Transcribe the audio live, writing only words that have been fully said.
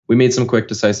we made some quick,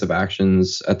 decisive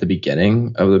actions at the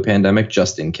beginning of the pandemic,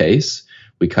 just in case.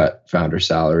 We cut founder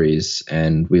salaries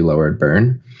and we lowered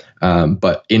burn.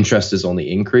 But interest has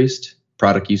only increased,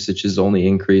 product usage has only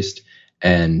increased,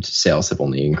 and sales have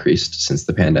only increased since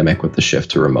the pandemic with the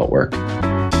shift to remote work.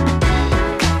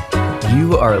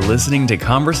 You are listening to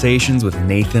Conversations with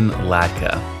Nathan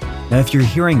Latka. Now, if you're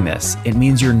hearing this, it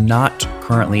means you're not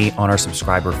currently on our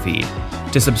subscriber feed.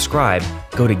 To subscribe,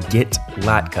 go to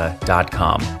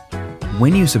getlatka.com.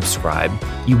 When you subscribe,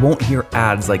 you won't hear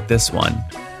ads like this one.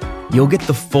 You'll get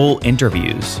the full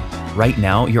interviews. Right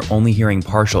now, you're only hearing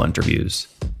partial interviews.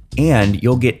 And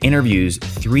you'll get interviews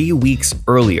 3 weeks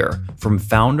earlier from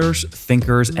founders,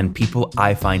 thinkers, and people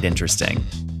I find interesting.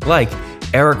 Like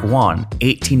Eric Yuan,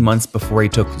 18 months before he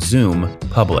took Zoom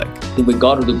public. We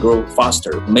got to grow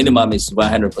faster. Minimum is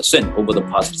 100% over the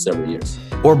past several years.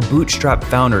 Or bootstrap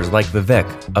founders like Vivek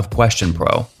of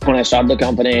QuestionPro. When I started the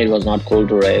company, it was not cool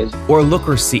to raise. Or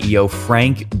Looker CEO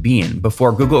Frank Bean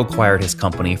before Google acquired his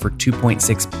company for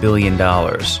 $2.6 billion.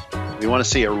 We want to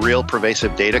see a real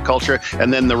pervasive data culture,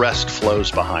 and then the rest flows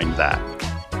behind that.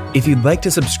 If you'd like to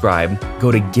subscribe,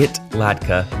 go to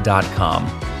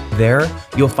getlatka.com. There,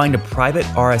 you'll find a private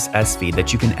RSS feed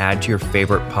that you can add to your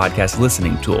favorite podcast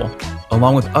listening tool,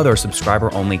 along with other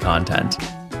subscriber-only content.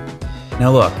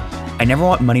 Now look, I never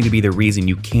want money to be the reason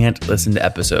you can't listen to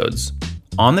episodes.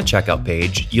 On the checkout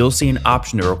page, you'll see an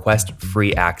option to request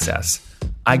free access.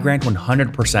 I grant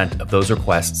 100% of those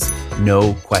requests,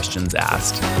 no questions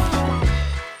asked.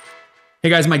 Hey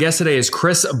guys, my guest today is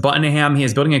Chris Buttenham. He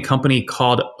is building a company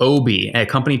called Obie, a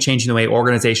company changing the way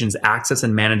organizations access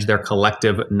and manage their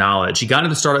collective knowledge. He got into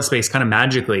the startup space kind of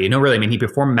magically. He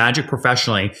performed magic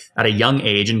professionally at a young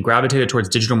age and gravitated towards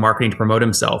digital marketing to promote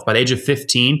himself. By the age of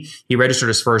 15, he registered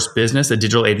his first business, a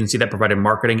digital agency that provided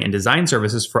marketing and design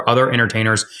services for other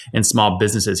entertainers and small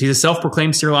businesses. He's a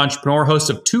self-proclaimed serial entrepreneur,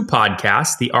 host of 2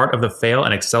 podcasts, The Art of the Fail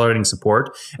and Accelerating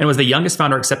Support, and was the youngest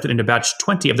founder accepted into batch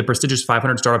 20 of the prestigious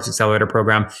 500 Startups Accelerator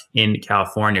program in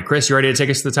California. Chris, you ready to take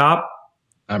us to the top?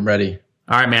 I'm ready.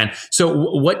 All right, man. So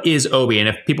what is Obie? And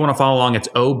if people want to follow along, it's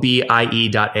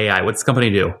obie.ai. What's the company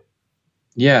do?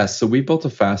 Yeah, so we built a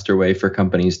faster way for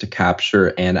companies to capture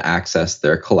and access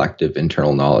their collective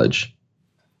internal knowledge.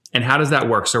 And how does that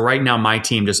work? So right now, my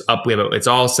team it's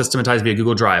all systematized via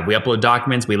Google Drive. We upload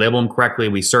documents, we label them correctly,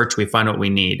 we search, we find what we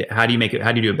need. How do you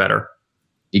do it better?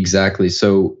 Exactly.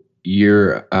 So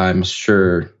you're, I'm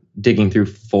sure, digging through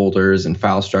folders and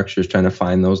file structures, trying to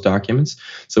find those documents.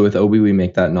 So with Obie, we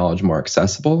make that knowledge more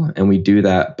accessible. And we do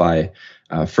that by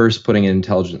first putting an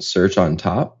intelligent search on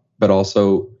top, but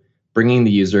also bringing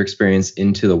the user experience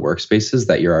into the workspaces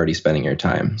that you're already spending your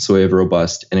time. So we have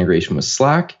robust integration with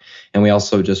Slack. And we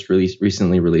also just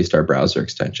recently released our browser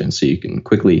extension. So you can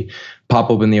quickly pop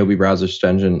open the Obie browser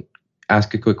extension,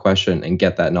 ask a quick question, and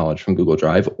get that knowledge from Google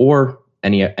Drive or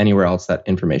anywhere else that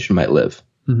information might live.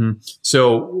 Mm-hmm.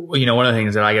 So, one of the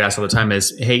things that I get asked all the time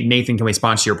is, hey, Nathan, can we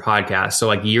sponsor your podcast? So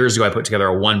like years ago, I put together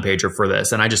a 1-pager for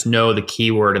this, and I just know the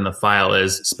keyword in the file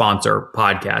is sponsor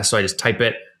podcast. So I just type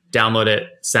it, download it,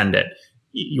 send it.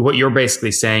 What you're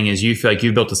basically saying is you feel like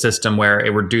you've built a system where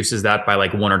it reduces that by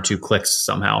like 1 or 2 clicks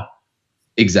somehow.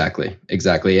 Exactly.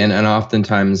 And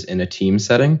oftentimes in a team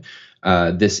setting,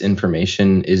 this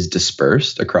information is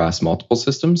dispersed across multiple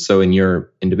systems. So in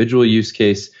your individual use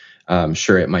case,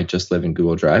 sure, it might just live in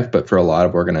Google Drive, but for a lot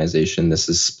of organization, this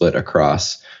is split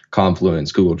across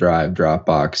Confluence, Google Drive,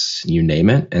 Dropbox, you name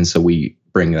it. And so we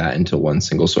bring that into one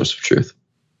single source of truth.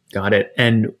 Got it.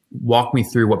 And walk me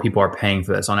through what people are paying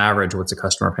for this. On average, what's a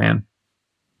customer paying?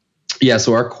 Yeah,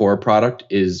 so our core product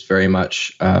is very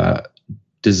much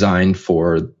designed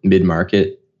for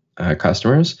mid-market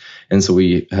customers. And so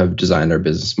we have designed our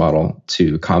business model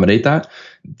to accommodate that.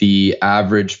 The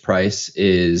average price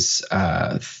is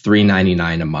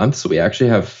 $399 a month. So we actually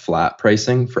have flat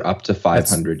pricing for up to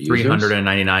 500 users.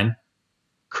 $399?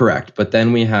 Correct. But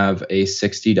then we have a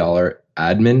 $60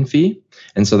 admin fee.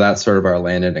 And so that's sort of our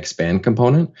land and expand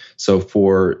component. So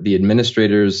for the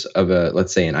administrators of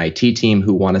let's say an IT team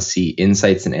who want to see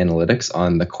insights and analytics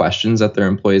on the questions that their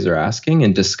employees are asking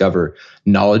and discover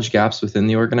knowledge gaps within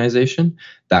the organization,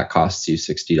 that costs you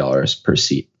 $60 per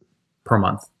seat. Per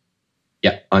month.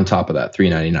 Yeah. On top of that,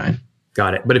 $399.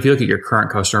 Got it. But if you look at your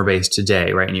current customer base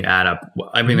today, right, and you add up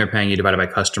everything they're paying you divided by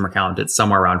customer count, it's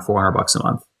somewhere around $400 a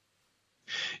month.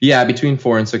 Yeah, between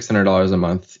 $400 and $600 a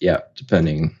month. Yeah,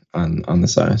 depending on the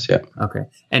size. Yeah. Okay.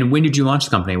 And when did you launch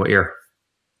the company? What year?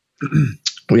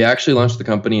 We actually launched the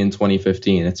company in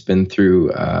 2015. It's been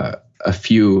through a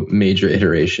few major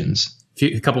iterations.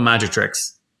 A couple magic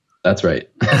tricks. That's right.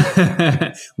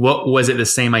 What was it? The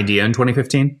same idea in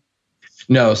 2015?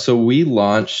 No, so we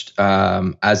launched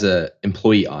as a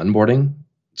employee onboarding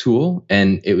tool,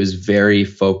 and it was very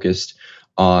focused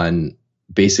on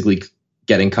basically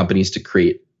getting companies to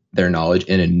create their knowledge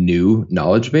in a new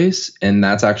knowledge base. And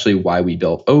that's actually why we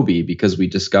built Obi, because we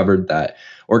discovered that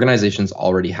organizations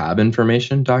already have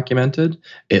information documented.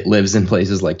 It lives in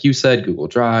places like you said, Google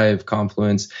Drive,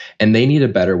 Confluence, and they need a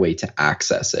better way to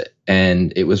access it.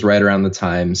 And it was right around the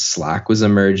time Slack was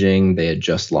emerging. They had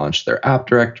just launched their app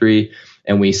directory.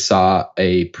 And we saw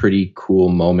a pretty cool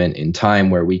moment in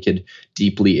time where we could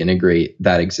deeply integrate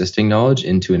that existing knowledge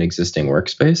into an existing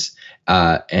workspace.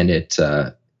 And it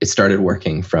started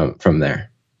working from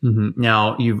there. Mm-hmm.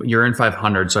 Now you're in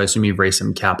 500, so I assume you've raised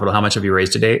some capital. How much have you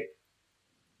raised to date?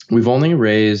 We've only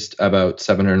raised about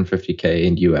 $750K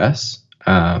in US.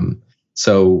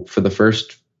 So for the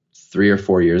first 3 or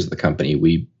 4 years of the company,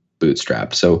 we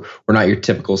bootstrapped. So we're not your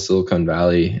typical Silicon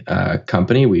Valley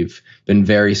company. We've been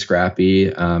very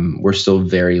scrappy. We're still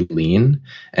very lean,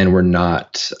 and we're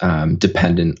not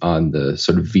dependent on the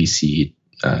sort of VC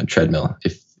treadmill,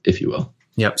 if you will.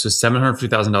 Yep. So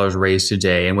 $750,000 raised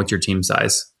today. And what's your team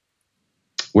size?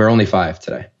 We're only 5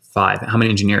 today. 5. How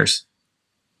many engineers?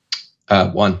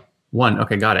 1.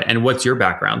 Okay, got it. And what's your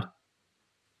background?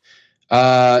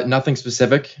 Nothing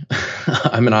specific.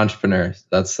 I'm an entrepreneur.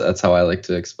 That's how I like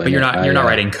to explain. But you're not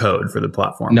writing code for the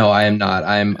platform. No, I am not.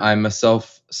 I'm a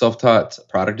self-taught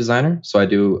product designer. So I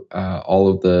do all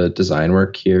of the design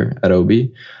work here at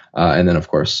Obi, and then of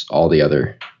course all the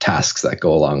other tasks that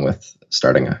go along with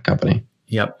starting a company.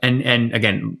 Yep. And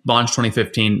again, launched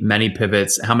 2015, many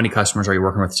pivots. How many customers are you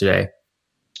working with today?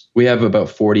 We have about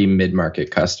 40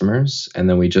 mid-market customers, and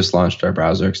then we just launched our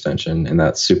browser extension, and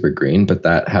that's super green, but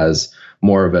that has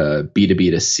more of a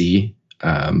B2B to C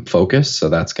focus. So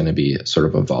that's going to be sort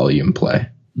of a volume play.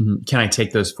 Mm-hmm. Can I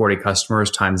take those 40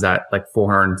 customers times that like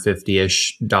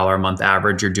 $450-ish a month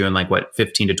average? You're doing like what,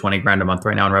 15 to 20 grand a month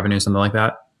right now in revenue, something like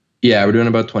that? Yeah, we're doing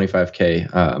about 25K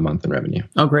a month in revenue.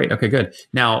 Oh, great. Okay, good.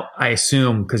 Now, I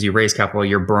assume because you raise capital,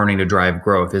 you're burning to drive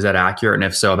growth. Is that accurate? And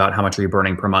if so, about how much are you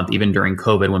burning per month, even during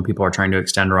COVID when people are trying to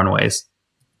extend runways?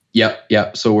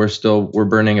 Yep. So we're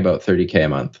burning about 30K a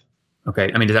month.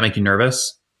 Okay. I mean, does that make you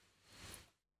nervous?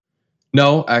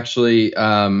 No, actually,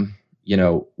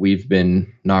 we've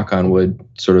been, knock on wood,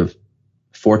 sort of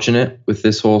fortunate with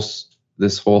this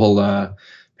whole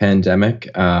pandemic.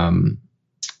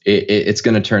 It's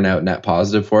going to turn out net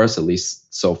positive for us, at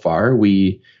least so far.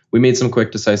 We made some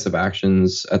quick, decisive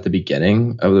actions at the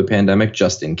beginning of the pandemic,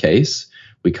 just in case.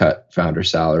 We cut founder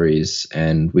salaries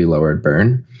and we lowered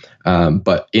burn.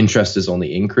 But interest has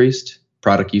only increased.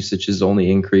 Product usage has only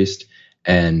increased.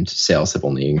 And sales have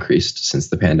only increased since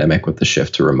the pandemic with the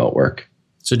shift to remote work.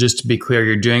 So just to be clear,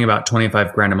 you're doing about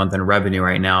 25 grand a month in revenue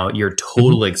right now. Your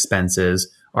total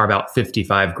expenses are about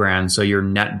 55 grand. So your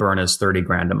net burn is 30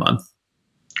 grand a month.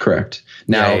 Correct.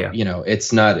 Now,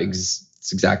 it's not it's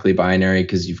exactly binary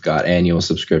because you've got annual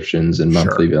subscriptions and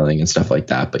monthly billing and stuff like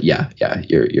that. But yeah,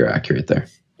 you're accurate there.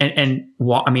 And a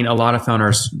lot of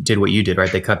founders did what you did,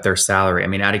 right? They cut their salary. I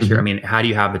mean, out of here, how do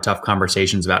you have the tough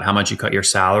conversations about how much you cut your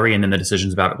salary and then the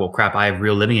decisions about, well, crap, I have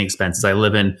real living expenses. I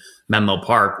live in Menlo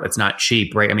Park. It's not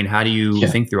cheap, right? I mean, how do you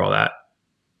think through all that?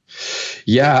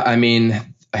 Yeah, I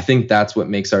mean, I think that's what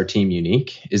makes our team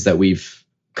unique is that we've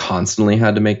constantly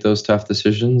had to make those tough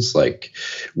decisions. Like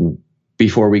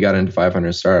before we got into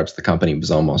 500 startups, the company was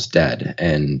almost dead.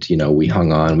 And, we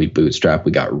hung on, we bootstrapped,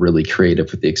 we got really creative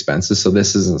with the expenses. So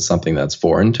this isn't something that's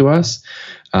foreign to us.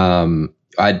 Me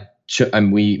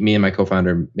and my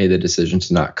co-founder made the decision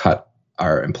to not cut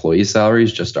our employees'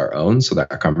 salaries, just our own. So that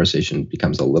conversation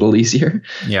becomes a little easier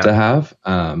to have.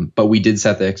 But we did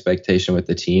set the expectation with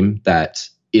the team that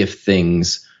if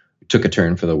things took a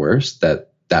turn for the worse,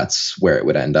 that's where it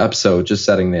would end up. So just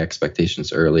setting the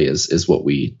expectations early is what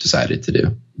we decided to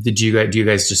do. Do you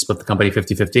guys just split the company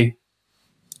 50-50?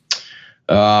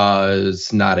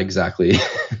 It's not exactly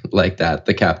like that.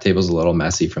 The cap table's a little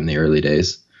messy from the early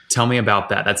days. Tell me about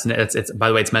that. It's by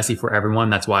the way, it's messy for everyone.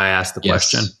 That's why I asked the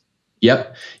question.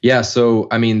 Yep. Yeah. So,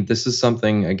 I mean, this is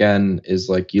something, again, is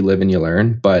like you live and you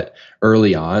learn. But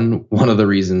early on, one of the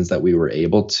reasons that we were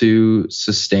able to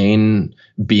sustain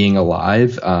being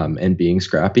alive and being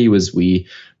scrappy was we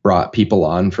brought people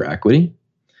on for equity.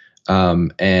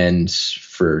 And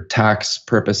for tax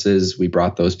purposes, we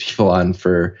brought those people on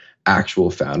for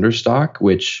actual founder stock,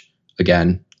 which,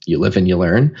 again, you live and you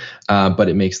learn, but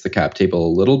it makes the cap table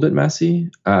a little bit messy.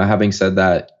 Having said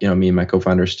that, me and my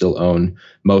co-founder still own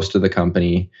most of the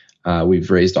company.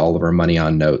 We've raised all of our money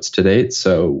on notes to date,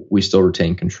 so we still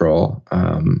retain control.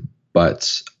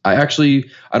 But I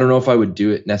don't know if I would do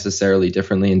it necessarily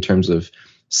differently in terms of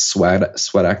sweat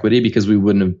equity because we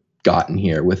wouldn't have gotten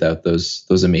here without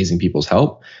those amazing people's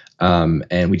help.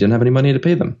 And we didn't have any money to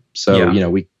pay them.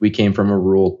 So, we came from a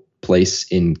rural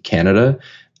place in Canada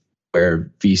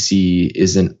where VC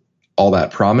isn't all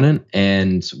that prominent,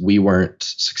 and we weren't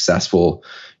successful,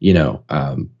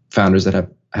 founders that have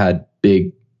had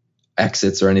big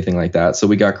exits or anything like that. So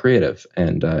we got creative,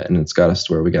 and it's got us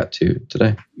to where we got to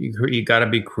today. You got to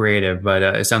be creative, but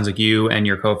it sounds like you and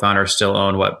your co-founder still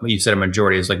own what you said a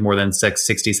majority is, like more than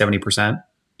 60, 70%.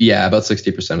 Yeah, about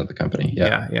 60% of the company.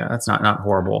 Yeah. That's not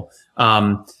horrible.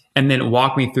 And then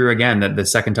walk me through again the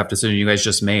second tough decision you guys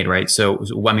just made, right? So,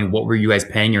 I mean, what were you guys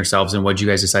paying yourselves, and what did you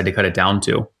guys decide to cut it down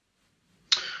to?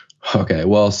 Okay,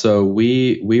 well, so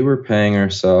we were paying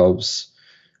ourselves.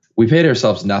 We paid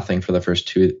ourselves nothing for the first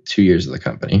two years of the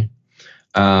company.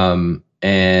 And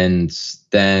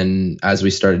then as we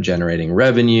started generating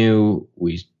revenue,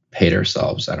 we paid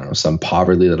ourselves, I don't know, some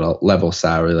poverty level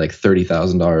salary, like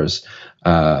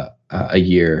 $30,000 a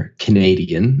year,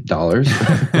 Canadian dollars.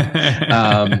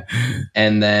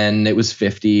 And then it was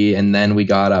 50, and then we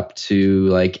got up to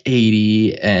like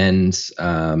 80, and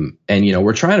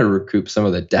we're trying to recoup some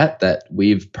of the debt that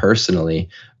we've personally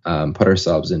put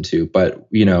ourselves into, but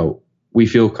we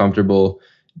feel comfortable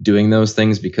doing those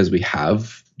things because we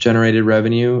have generated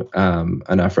revenue,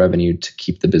 enough revenue to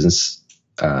keep the business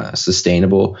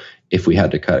sustainable if we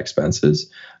had to cut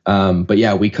expenses. But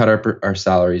yeah, we cut our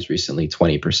salaries recently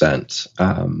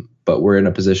 20%. But we're in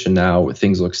a position now where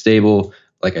things look stable.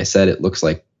 Like I said, it looks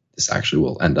like this actually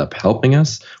will end up helping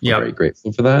us. We're very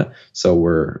grateful for that. So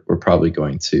we're probably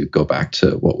going to go back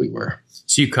to what we were.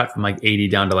 So you cut from like 80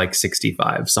 down to like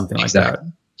 65, something like that.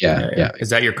 Yeah. Is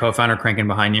that your co-founder cranking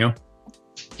behind you?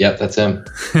 Yep, that's him.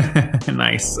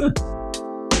 Nice.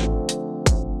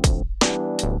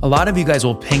 A lot of you guys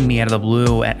will ping me out of the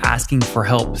blue at asking for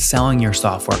help selling your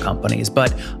software companies,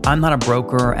 but I'm not a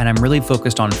broker, and I'm really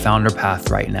focused on Founder Path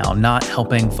right now, not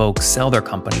helping folks sell their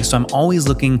companies. So I'm always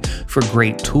looking for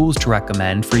great tools to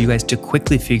recommend for you guys to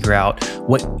quickly figure out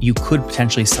what you could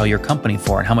potentially sell your company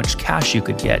for and how much cash you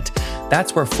could get.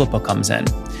 That's where Flippa comes in.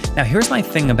 Now, here's my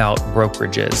thing about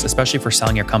brokerages, especially for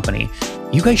selling your company.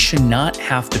 You guys should not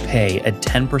have to pay a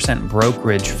 10%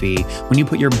 brokerage fee when you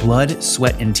put your blood,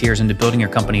 sweat, and tears into building your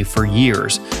company for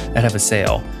years that have a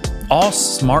sale. All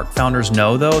smart founders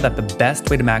know, though, that the best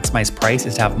way to maximize price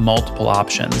is to have multiple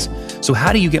options. So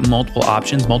how do you get multiple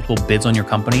options, multiple bids on your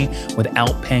company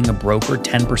without paying a broker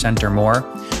 10% or more?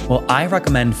 Well, I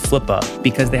recommend Flippa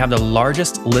because they have the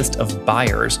largest list of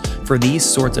buyers for these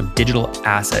sorts of digital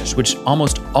assets, which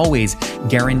almost always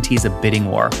guarantees a bidding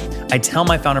war. I tell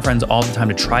my founder friends all the time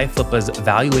to try Flippa's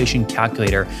valuation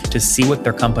calculator to see what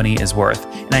their company is worth,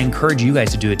 and I encourage you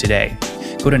guys to do it today.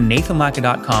 Go to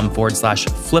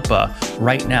nathanlatka.com/Flippa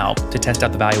right now to test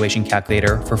out the valuation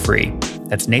calculator for free.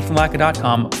 That's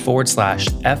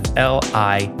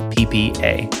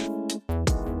nathanlatka.com/FLIPPA.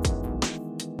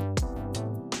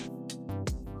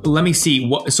 Let me see.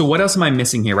 What else am I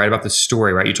missing here, right, about the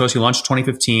story, right? You told us you launched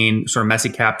 2015, sort of messy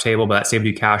cap table, but that saved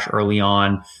you cash early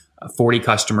on. 40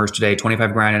 customers today,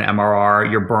 25 grand in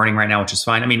MRR. You're burning right now, which is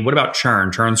fine. I mean, what about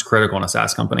churn? Churn's critical in a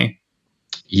SaaS company.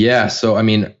 Yeah. So, I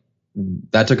mean,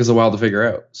 that took us a while to figure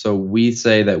out. So we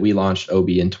say that we launched OB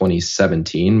in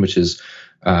 2017, which is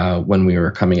when we were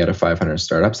coming out of 500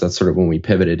 startups. That's sort of when we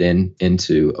pivoted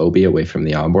into OB away from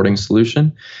the onboarding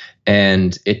solution.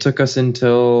 And it took us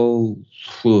until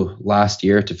last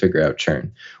year to figure out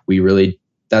churn.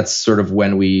 That's sort of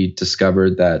when we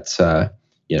discovered that,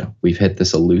 we've hit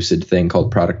this elusive thing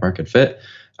called product market fit,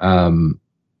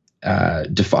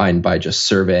 defined by just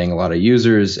surveying a lot of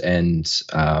users and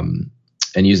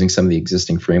using some of the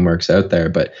existing frameworks out there.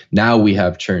 But now we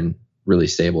have churn really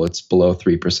stable. It's below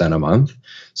 3% a month.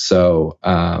 So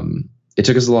it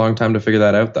took us a long time to figure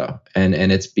that out, though. And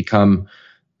it's become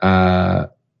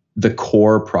the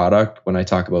core product. When I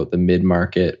talk about the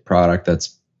mid-market product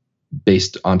that's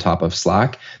based on top of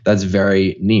Slack, that's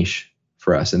very niche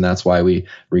for us. And that's why we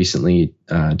recently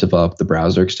developed the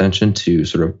browser extension to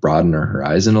sort of broaden our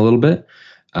horizon a little bit.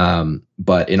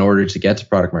 But in order to get to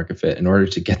product market fit, in order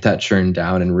to get that churn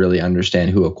down and really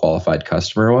understand who a qualified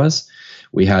customer was,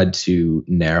 we had to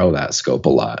narrow that scope a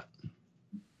lot.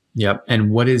 Yep.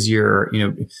 And what is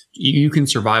you can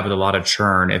survive with a lot of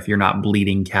churn if you're not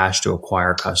bleeding cash to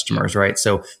acquire customers, right?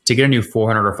 So to get a new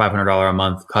 $400 or $500 a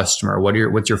month customer,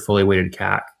 what's your fully weighted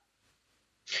CAC?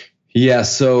 Yeah,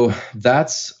 so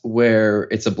that's where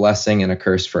it's a blessing and a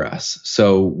curse for us.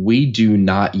 So we do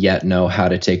not yet know how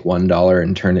to take $1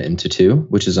 and turn it into $2,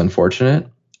 which is unfortunate.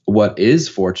 What is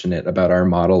fortunate about our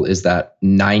model is that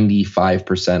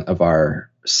 95% of our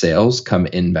sales come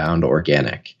inbound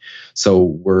organic. So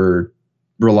we're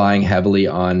relying heavily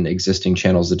on existing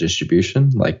channels of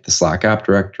distribution, like the Slack app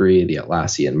directory, the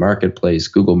Atlassian marketplace,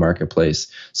 Google Marketplace,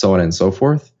 so on and so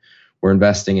forth. We're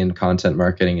investing in content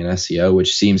marketing and SEO,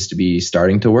 which seems to be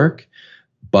starting to work,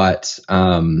 but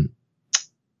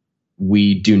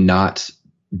we do not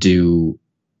do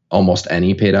almost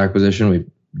any paid acquisition. We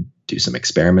do some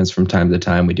experiments from time to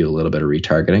time. We do a little bit of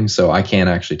retargeting. So I can't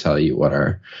actually tell you what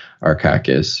our CAC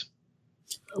is.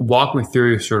 Walk me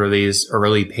through sort of these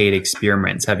early paid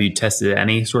experiments. Have you tested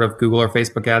any sort of Google or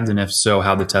Facebook ads? And if so,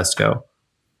 how'd the test go?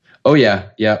 Oh,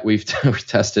 yeah. We've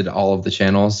tested all of the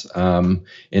channels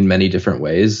in many different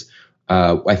ways.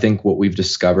 I think what we've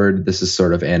discovered, this is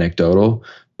sort of anecdotal,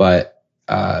 but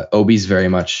Obi's very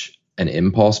much an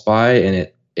impulse buy, and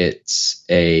it's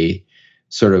a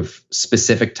sort of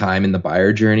specific time in the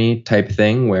buyer journey type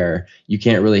thing where you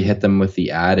can't really hit them with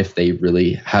the ad if they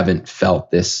really haven't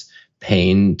felt this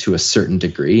pain to a certain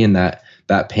degree, and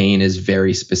that pain is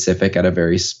very specific at a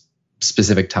very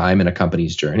specific time in a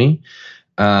company's journey.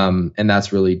 And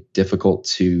that's really difficult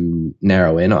to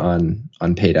narrow in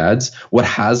on paid ads. What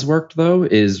has worked though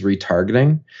is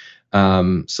retargeting.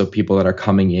 So people that are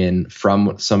coming in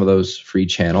from some of those free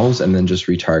channels and then just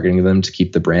retargeting them to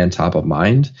keep the brand top of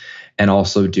mind, and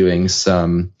also doing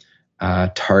some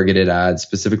targeted ads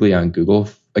specifically on Google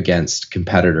against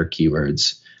competitor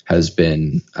keywords has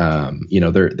been,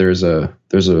 there's a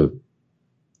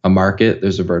market,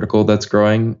 there's a vertical that's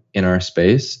growing in our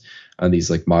space, these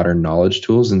like modern knowledge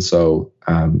tools. And so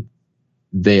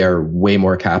they are way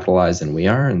more capitalized than we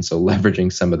are. And so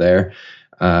leveraging some of their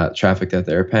traffic that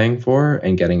they're paying for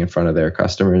and getting in front of their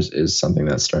customers is something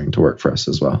that's starting to work for us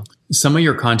as well. Some of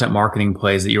your content marketing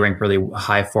plays that you rank really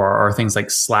high for are things like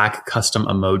Slack custom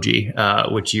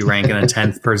emoji, which you rank in the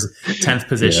 10th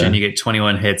position. Yeah. You get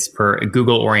 21 hits per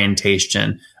Google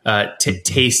orientation.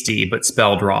 Tasty, but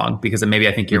spelled wrong, because maybe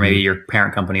I think maybe your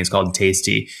parent company is called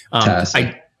Tasty.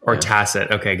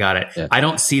 Tacit. Okay, got it. Yeah. I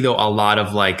don't see though a lot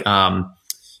of like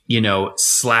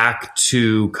Slack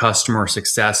to customer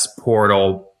success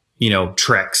portal,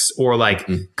 tricks or like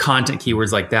content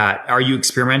keywords like that. Are you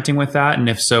experimenting with that? And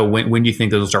if so, when do you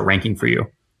think those will start ranking for you?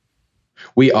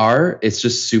 We are. It's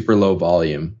just super low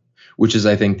volume, which is,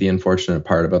 I think, the unfortunate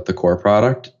part about the core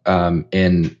product.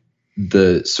 And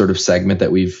the sort of segment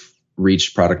that we've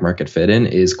reached product market fit in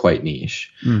is quite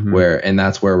niche, and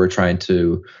that's where we're trying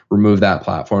to remove that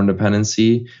platform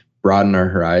dependency, broaden our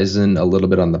horizon a little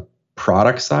bit on the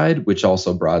product side, which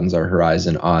also broadens our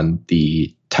horizon on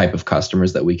the type of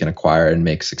customers that we can acquire and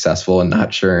make successful and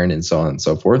not churn and so on and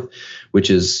so forth, which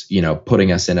is,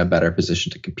 putting us in a better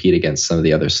position to compete against some of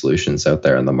the other solutions out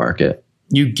there in the market.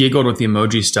 You giggled with the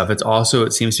emoji stuff. It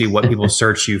seems to be what people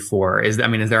search you for. Is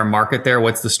there a market there?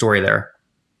 What's the story there?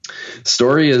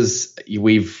 Story is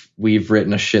we've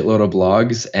written a shitload of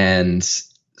blogs, and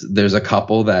there's a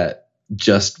couple that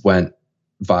just went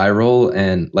viral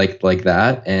and like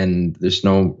that, and there's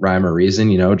no rhyme or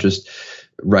reason, just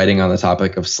writing on the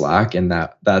topic of Slack, and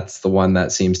that's the one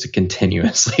that seems to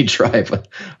continuously drive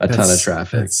a ton of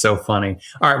traffic. It's so funny.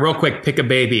 All right, real quick, pick a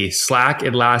baby: Slack,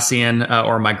 Atlassian,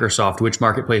 or Microsoft. Which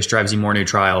marketplace drives you more new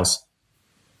trials?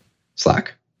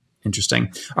 Slack.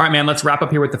 Interesting. All right, man, let's wrap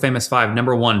up here with the famous 5.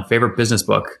 Number 1, favorite business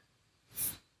book?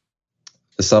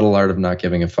 The Subtle Art of Not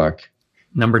Giving a Fuck.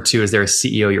 Number 2, is there a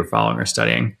CEO you're following or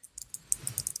studying?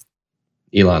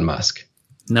 Elon Musk.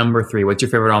 Number 3, what's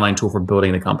your favorite online tool for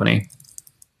building the company?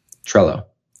 Trello.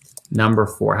 Number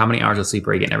 4, how many hours of sleep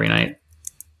are you getting every night?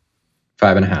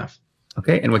 5.5.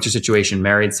 Okay, and what's your situation?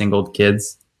 Married, single,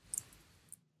 kids?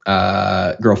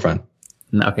 Girlfriend.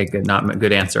 Okay, good. Not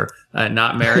good answer.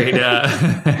 Not married.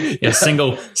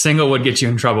 Single would get you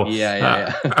in trouble.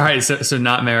 Yeah. All right. So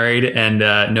not married and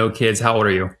no kids. How old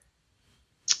are you?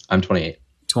 I'm 28.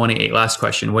 28. Last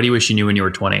question. What do you wish you knew when you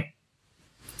were 20?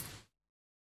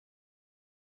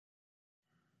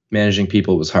 Managing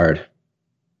people was hard.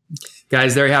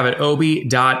 Guys, there you have it.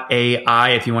 Obi.ai.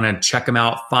 If you want to check them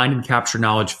out, find and capture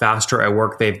knowledge faster at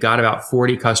work. They've got about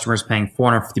 40 customers paying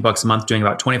 $450 a month, doing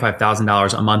about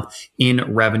 $25,000 a month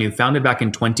in revenue. Founded back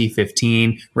in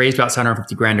 2015, raised about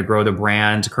 $750,000 to grow the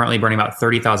brand. Currently burning about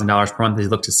 $30,000 per month as they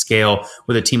look to scale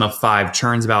with a team of 5.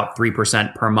 Churns about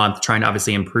 3% per month, trying to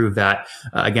obviously improve that,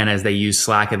 again, as they use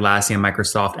Slack, Atlassian,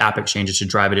 Microsoft App Exchanges to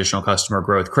drive additional customer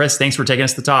growth. Chris, thanks for taking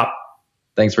us to the top.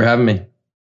 Thanks for having me.